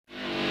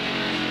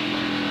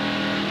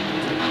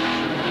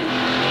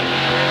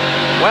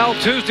Well,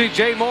 Tuesday,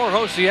 Jay Moore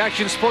hosts the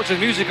Action Sports and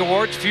Music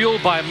Awards,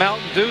 fueled by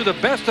Mountain Dew. The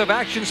best of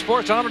action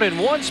sports honored in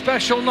one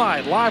special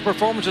night. Live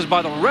performances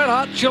by the Red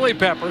Hot Chili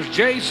Peppers,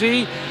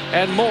 Jay-Z,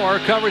 and more.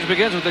 Coverage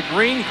begins with the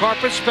Green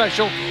Carpet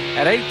Special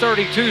at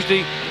 8:30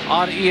 Tuesday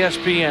on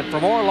ESPN. For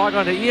more, log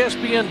on to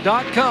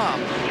ESPN.com.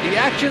 The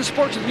Action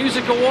Sports and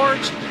Music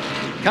Awards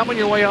coming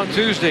your way on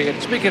Tuesday.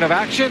 And speaking of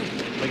action,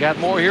 we got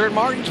more here in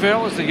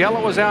Martinsville as the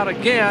yellow is out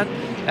again.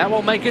 That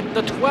will make it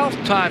the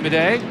 12th time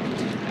today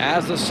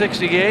as the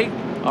 68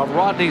 of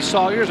Rodney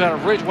Sawyers out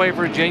of Ridgeway,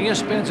 Virginia,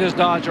 spins his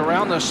Dodge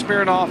around the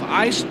Smirnoff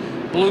Ice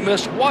Blue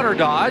Mist Water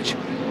Dodge.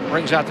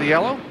 Brings out the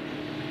yellow.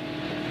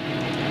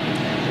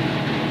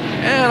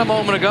 And a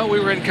moment ago, we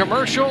were in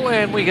commercial,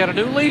 and we got a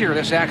new leader.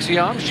 This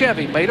Axiom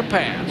Chevy made a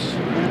pass.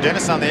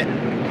 Dennis on the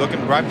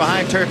looking right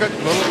behind Terry Cook.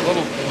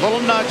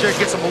 Little nudge there,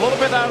 gets him a little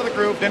bit out of the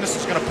groove. Dennis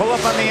is going to pull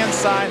up on the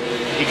inside.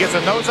 He gets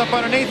a nose up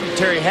underneath him.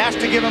 Terry has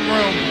to give him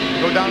room.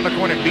 Go down in the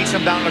corner, beats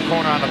him down in the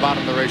corner on the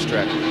bottom of the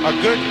racetrack.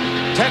 A good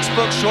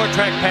textbook short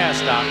track pass,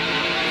 Doc.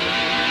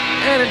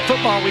 And in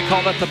football, we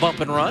call that the bump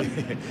and run.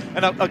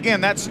 And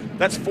again, that's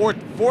four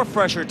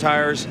fresher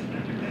tires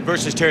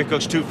versus Terry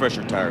Cook's 2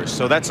 fresher tires.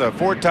 So that's a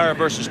 4-tire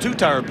versus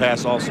 2-tire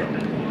pass also.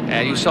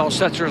 And you saw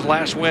Setzer's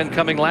last win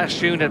coming last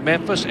June at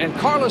Memphis. And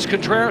Carlos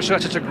Contreras, who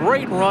had such a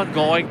great run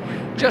going,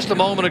 just a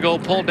moment ago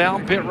pulled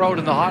down pit road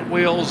in the Hot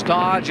Wheels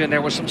Dodge, and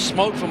there was some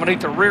smoke from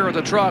beneath the rear of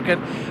the truck.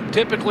 And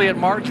typically at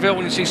Martinsville,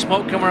 when you see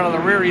smoke coming out of the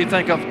rear, you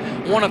think of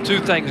one of 2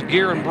 things: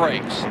 gear and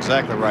brakes.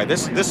 Exactly right.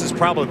 This is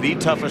probably the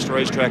toughest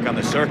racetrack on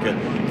the circuit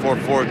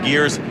for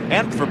gears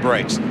and for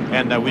brakes.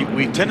 And we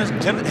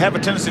have a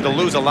tendency to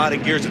lose a lot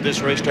of gears at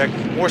this racetrack,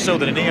 more so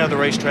than any other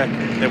racetrack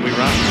that we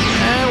run.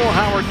 And well,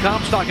 Howard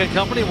Comstock and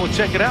Company will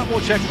check it out. We'll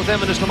check with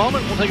them in just a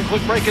moment. We'll take a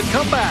quick break and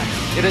come back.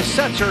 It is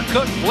Setzer,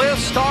 Cook, Bliss,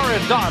 Star,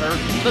 and Daughter,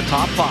 the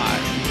top 5.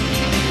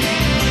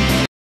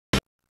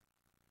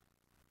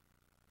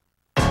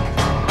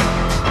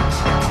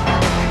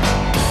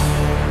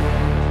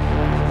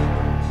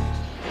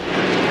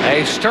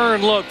 A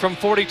stern look from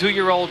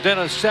 42-year-old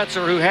Dennis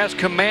Setzer, who has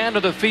command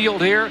of the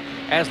field here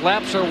as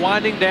laps are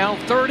winding down.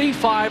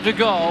 35 to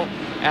go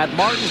at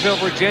Martinsville,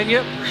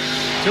 Virginia.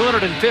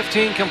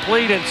 215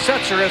 complete, and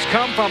Setzer has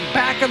come from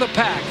back of the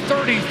pack.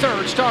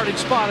 33rd starting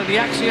spot in the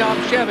Axiom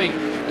Chevy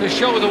to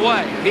show the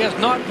way. He has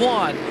not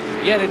won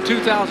yet in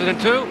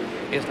 2002.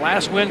 His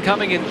last win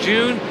coming in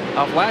June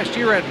of last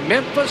year at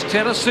Memphis,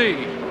 Tennessee.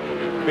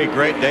 Be a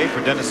great day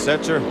for Dennis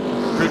Setzer.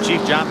 Crew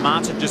Chief John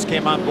Monson just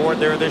came on board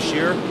there this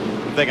year.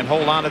 If they can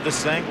hold on to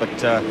this thing, but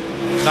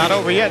it's not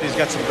over yet. He's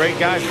got some great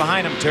guys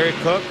behind him. Terry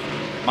Cook,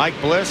 Mike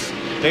Bliss,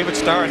 David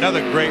Starr,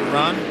 another great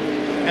run.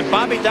 And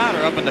Bobby Daughter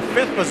up in the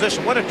 5th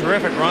position. What a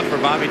terrific run for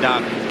Bobby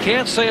Daughter.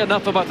 Can't say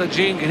enough about the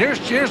Gene. Here's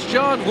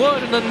John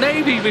Wood in the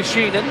Navy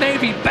machine. The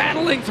Navy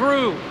battling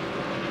through.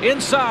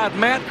 Inside,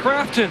 Matt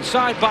Crafton.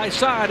 Side by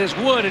side is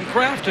Wood and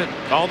Crafton.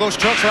 All those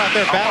trucks are out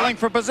there battling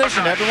for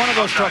position. Every one of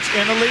those trucks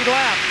in the lead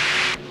lap.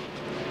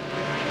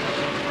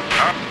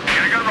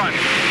 Get a good run.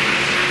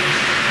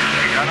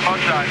 Got him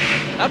outside.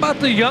 How about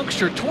the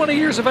youngster, 20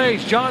 years of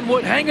age, John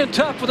Wood, hanging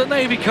tough with the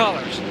Navy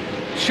colors.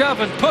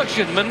 Shoving,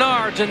 pushing,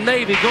 Menards and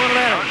Navy going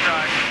at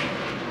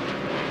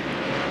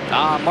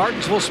it.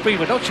 Martinsville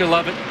Speedway, don't you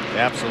love it?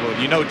 Absolutely.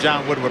 You know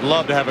John Wood would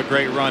love to have a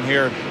great run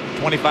here,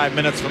 25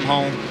 minutes from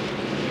home.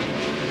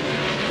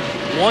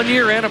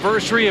 1-year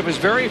anniversary of his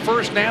very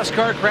first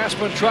NASCAR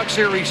Craftsman Truck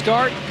Series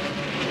start.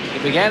 He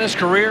began his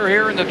career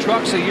here in the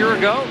trucks a year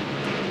ago.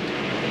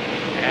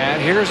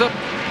 And here's a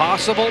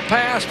possible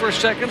pass for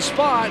 2nd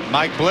spot.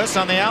 Mike Bliss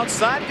on the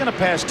outside, going to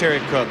pass Terry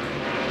Cook.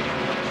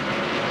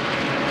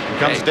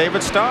 Here comes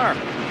David Starr.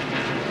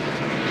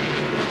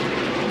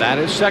 That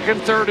is 2nd,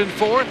 3rd, and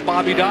 4th.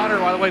 Bobby Daughter,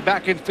 by the way,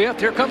 back in 5th.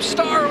 Here comes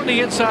Starr on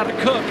the inside of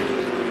Cook.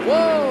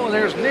 Whoa,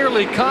 there's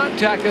nearly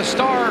contact as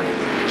Starr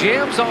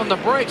jams on the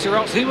brakes, or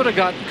else he would have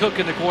gotten Cook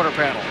in the quarter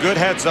panel. Good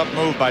heads-up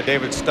move by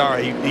David Starr.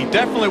 He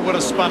definitely would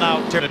have spun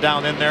out, turned it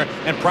down in there,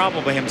 and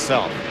probably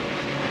himself.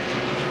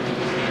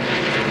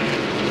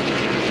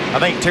 I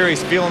think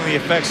Terry's feeling the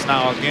effects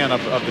now again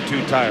of the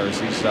 2 tires.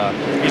 He's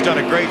done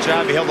a great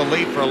job. He held the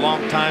lead for a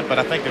long time, but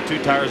I think the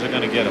 2 tires are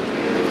going to get him.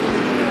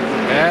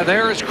 And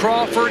there's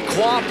Crawford,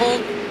 Quapple,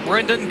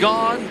 Brendan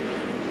Gaughan,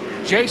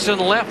 Jason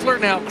Leffler.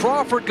 Now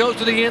Crawford goes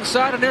to the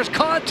inside, and there's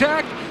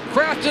contact.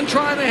 Crafton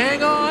trying to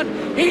hang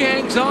on. He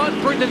hangs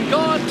on. Brendan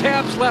Gaughan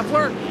taps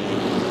Leffler.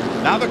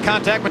 Now the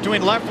contact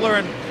between Leffler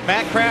and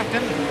Matt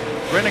Crafton.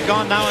 Brendan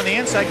Gaughan now on the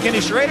inside. Kenny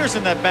Schrader's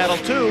in that battle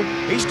too.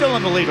 He's still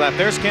in the lead lap.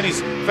 There's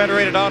Kenny's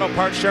Federated Auto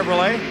Parts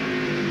Chevrolet.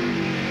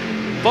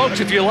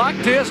 Folks, if you like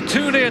this,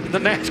 tune in to the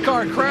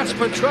NASCAR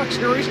Craftsman Truck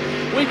Series.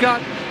 We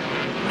got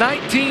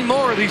 19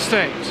 more of these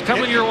things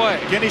coming your way.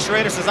 Kenny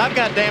Schrader says, I've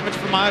got damage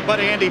from my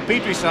buddy Andy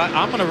Petrie, so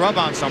I'm going to rub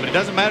on somebody. It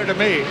doesn't matter to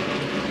me.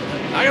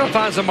 I got to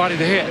find somebody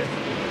to hit.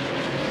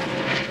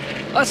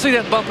 Let's see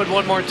that bumping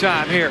one more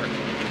time here.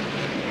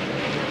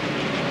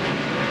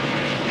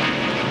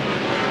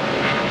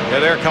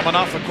 They're coming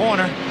off the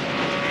corner.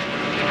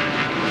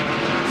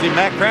 See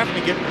Matt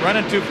Crafton get run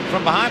into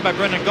from behind by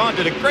Brendan Gaughan.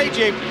 Did a great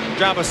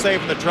job of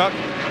saving the truck.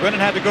 Brennan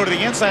had to go to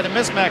the inside and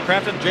miss Matt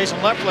Crafton.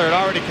 Jason Leffler had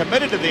already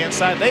committed to the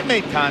inside. They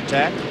made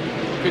contact.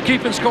 You're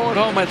keeping score at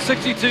home at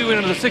 62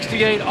 into the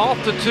 68, off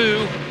the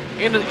 2,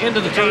 into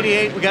the turn.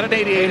 88. We got an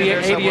 88 in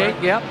there somewhere.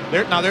 88, yep.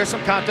 Now there's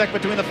some contact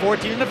between the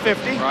 14 and the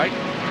 50. Right.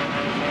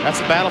 That's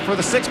a battle for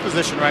the 6th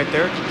position right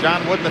there.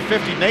 John Wood in the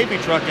 50 Navy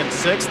truck in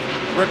 6th.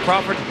 Rick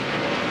Crawford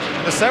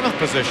in the 7th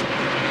position.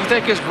 You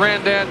think his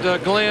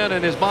granddad Glenn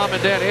and his mom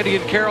and dad Eddie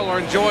and Carol are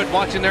enjoyed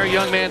watching their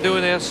young man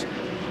doing this?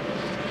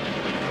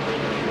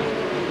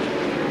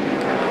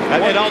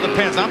 It all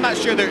depends. I'm not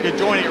sure they're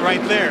enjoying it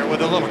right there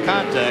with a little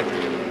contact,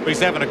 but he's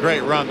having a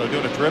great run, though,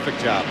 doing a terrific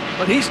job.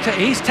 But he's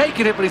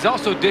taking it, but he's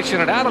also dishing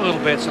it out a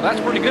little bit, so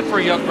that's pretty good for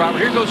a young driver.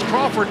 Here goes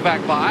Crawford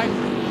back by.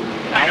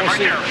 Now we'll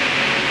see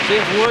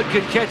if Wood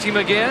can catch him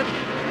again.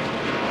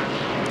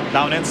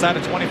 Down inside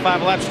of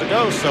 25 laps to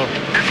go, so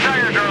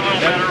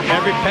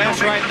every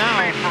pass right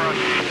now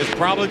is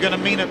probably going to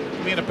mean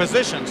a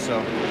position. So,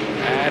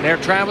 and there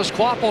Travis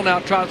Quapple now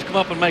tries to come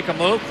up and make a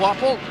move.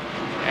 Quapple,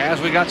 as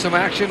we got some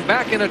action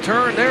back in a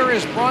turn, there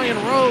is Brian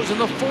Rose in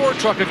the 4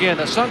 truck again.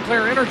 The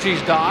Sunclair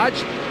Energies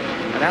Dodge,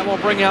 and that will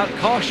bring out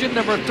caution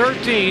number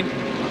 13,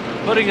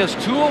 putting us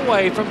 2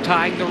 away from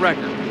tying the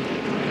record.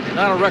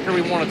 Not a record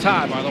we want to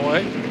tie, by the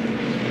way.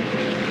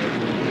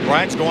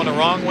 Brian's going the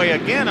wrong way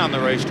again on the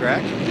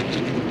racetrack.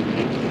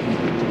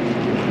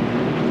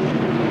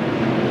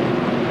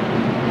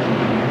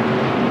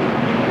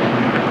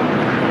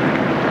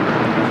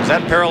 Is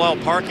that parallel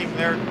parking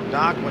there,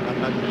 Doc?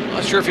 I'm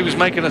not sure if he was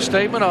making a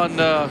statement on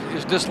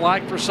his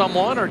dislike for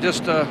someone or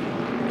just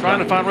trying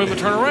to find room to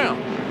turn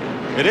around.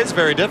 It is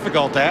very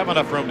difficult to have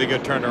enough room to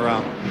get turned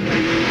around.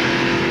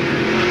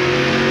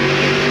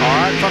 All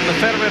right, from the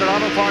Federated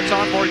Auto Parts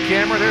onboard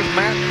camera, there's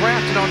Matt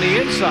Crafton on the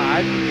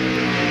inside.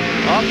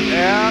 Up,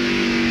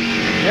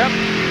 yep.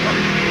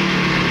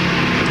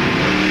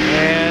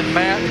 And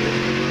Matt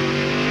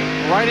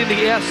right in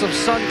the S of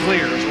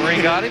Sunclears where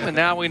he got him, and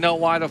now we know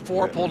why the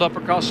 4 pulled up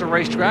across the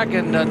racetrack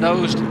and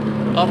nosed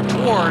up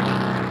toward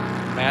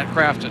Matt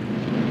Crafton.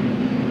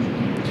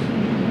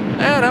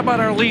 And how about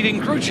our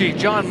leading crew chief,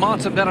 John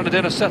Monson, down in the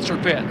Dennis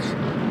Setzer pits.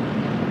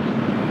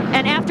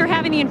 And after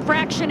having the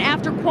infraction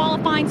after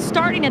qualifying,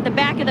 starting at the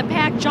back of the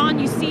pack, John,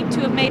 you seem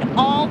to have made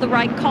all the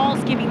right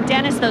calls, giving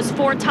Dennis those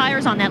 4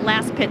 tires on that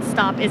last pit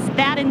stop. Is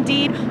that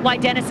indeed why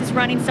Dennis is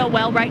running so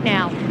well right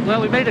now? Well,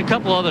 we made a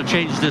couple other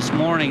changes this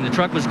morning. The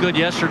truck was good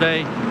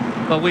yesterday,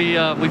 but we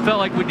felt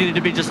like we needed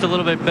to be just a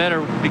little bit better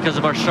because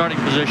of our starting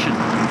position.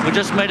 We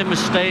just made a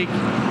mistake,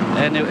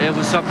 and it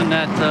was something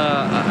that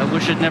I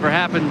wish it never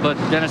happened, but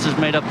Dennis has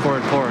made up for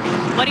it for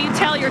us. What do you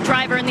tell your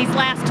driver in these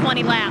last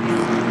 20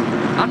 laps?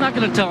 I'm not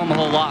going to tell him a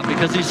whole lot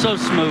because he's so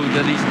smooth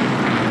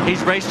and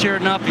he's raced here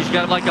enough. He's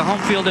got like a home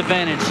field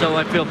advantage, so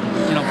I feel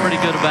pretty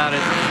good about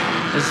it.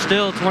 There's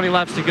still 20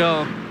 laps to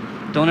go.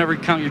 Don't ever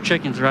count your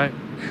chickens, right?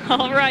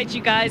 All right,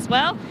 you guys.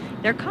 Well,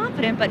 they're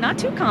confident, but not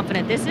too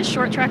confident. This is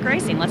short track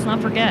racing. Let's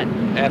not forget.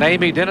 And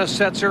Amy, Dennis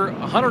Setzer,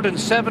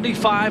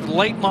 175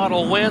 late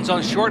model wins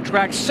on short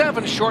track,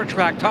 7 short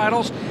track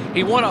titles.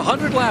 He won a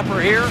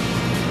 100-lapper here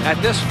at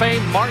this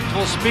famed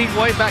Martinsville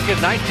Speedway back in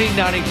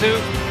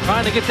 1992.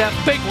 Trying to get that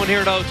big one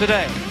here, though,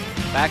 today.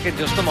 Back in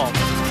just a moment.